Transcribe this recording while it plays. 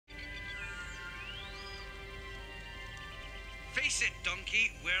Face it,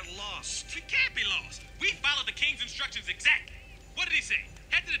 donkey, we're lost. We can't be lost. We followed the king's instructions exactly. What did he say?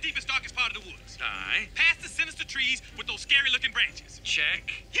 Head to the deepest, darkest part of the woods. Aye. Past the sinister trees with those scary-looking branches.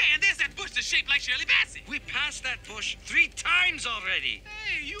 Check. Yeah, and there's that bush that's shaped like Shirley Bassey. We passed that bush 3 times already.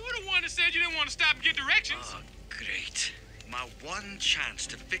 Hey, you were the one that said you didn't want to stop and get directions. Oh, great. My one chance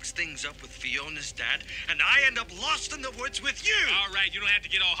to fix things up with Fiona's dad, and I end up lost in the woods with you. All right, you don't have to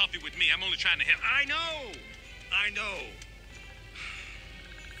get all huffy with me. I'm only trying to help. I know.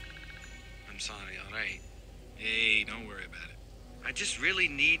 I'm sorry, all right? Hey, don't worry about it. I just really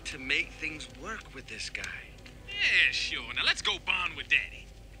need to make things work with this guy. Yeah, sure. Now let's go bond with Daddy.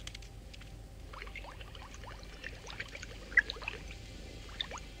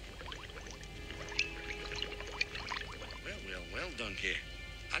 Well, donkey.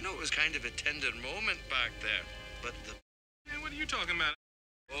 I know it was kind of a tender moment back there, but the... Man, what are you talking about?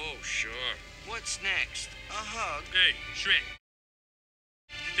 Oh, sure. What's next? A hug? Hey, Shrek.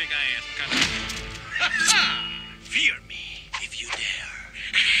 You think I am some kind of... Fear me, if you dare.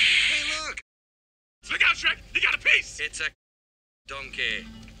 Hey, look! Look out, Shrek! You got a piece! It's a donkey.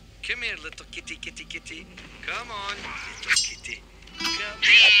 Come here, little kitty. Come on, little kitty. Come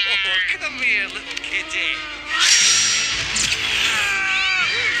here. Oh, come here, little kitty.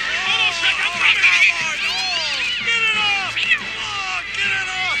 Hold on, Shrek, I'm coming! Come on! Oh, get it off! Oh, get it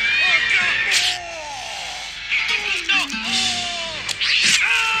off! Oh, come on! No!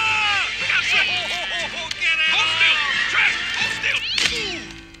 Ah! Look out, Shrek! Oh, get it Hold off! still! Shrek, hold still!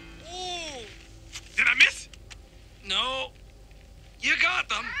 Oh. Did I miss? No. You got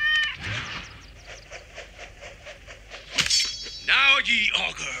them. Now ye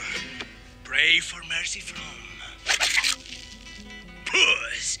augur, pray for mercy from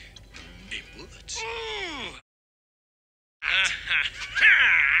Puss in woods.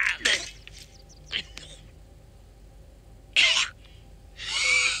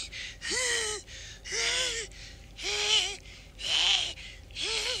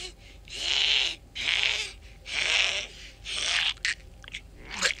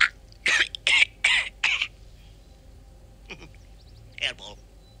 Elbow.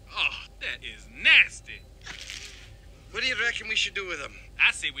 Oh, that is nasty. What do you reckon we should do with them?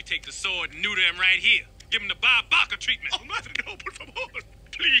 I say we take the sword and neuter him right here. Give him the Bob Barker treatment. Oh, Mother, no, por favor.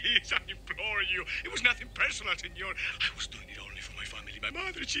 Please, I implore you. It was nothing personal, senor. I was doing it only for my family. My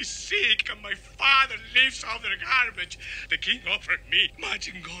mother, she's sick, and my father lives off their garbage. The king offered me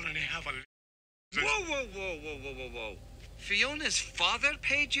magic gold, and I have a... Whoa. Fiona's father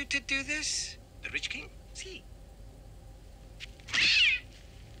paid you to do this? The rich king? See.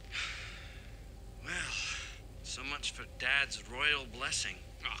 Well, so much for Dad's royal blessing.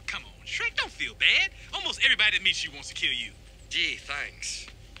 Oh, come on, Shrek, don't feel bad. Almost everybody that meets you wants to kill you. Gee, thanks.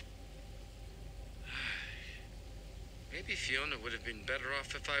 Maybe Fiona would have been better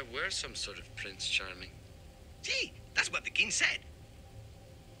off if I were some sort of Prince Charming. See, that's what the king said.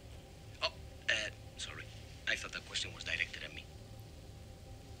 Oh, sorry. I thought that question was directed at me.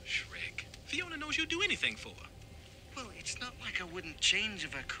 Shrek, Fiona knows you'll do anything for her. Well, it's not like I wouldn't change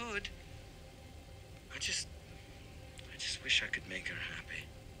if I could. I just wish I could make her happy.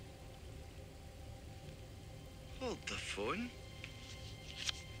 Hold the phone.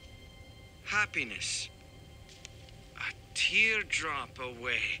 Happiness. A teardrop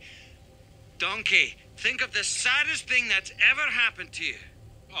away. Donkey, think of the saddest thing that's ever happened to you.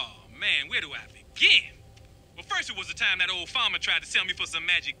 Oh, man, where do I begin? Well, first it was the time that old farmer tried to sell me for some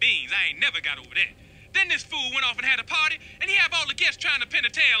magic beans. I ain't never got over that. Then this fool went off and had a party, and he had all the guests trying to pin a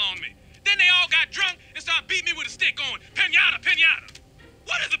tail on me. Then they all got drunk and started beating me with a stick going, pinata, pinata.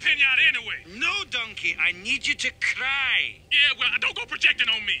 What is a pinata anyway? No, Donkey, I need you to cry. Yeah, well, don't go projecting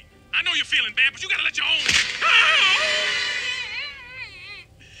on me. I know you're feeling bad, but you gotta let your own...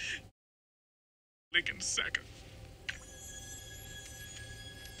 Lincoln second.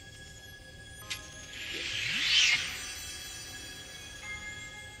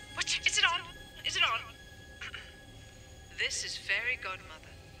 What? Is it on? Is it on? This is Fairy Godmother.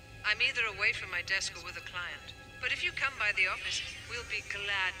 I'm either away from my desk or with a client. But if you come by the office, we'll be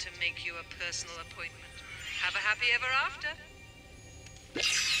glad to make you a personal appointment. Have a happy ever after.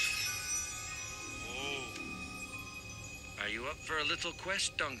 Are you up for a little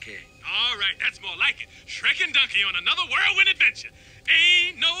quest, Donkey? All right, that's more like it. Shrek and Donkey on another whirlwind adventure.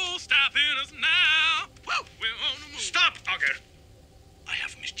 Ain't no stopping us now. Woo! We're on the move. Stop, Augur. I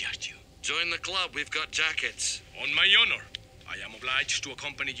have misjudged you. Join the club. We've got jackets. On my honor, I am obliged to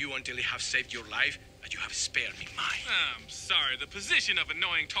accompany you until I have saved your life, and you have spared me mine. I'm sorry. The position of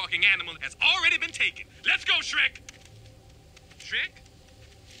annoying talking animal has already been taken. Let's go, Shrek. Shrek?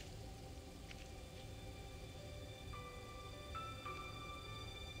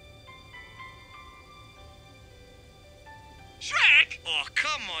 Oh,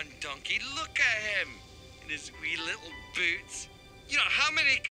 come on, donkey. Look at him. In his wee little boots. You know, how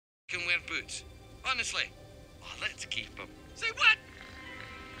many can wear boots? Honestly. Oh, let's keep him. Say what?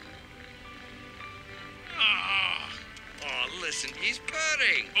 Oh, listen, he's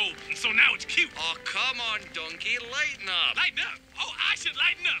purring. Oh, so now it's cute. Oh, come on, donkey. Lighten up. Lighten up? Oh, I should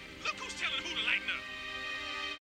lighten up. Look who's telling who to lighten up.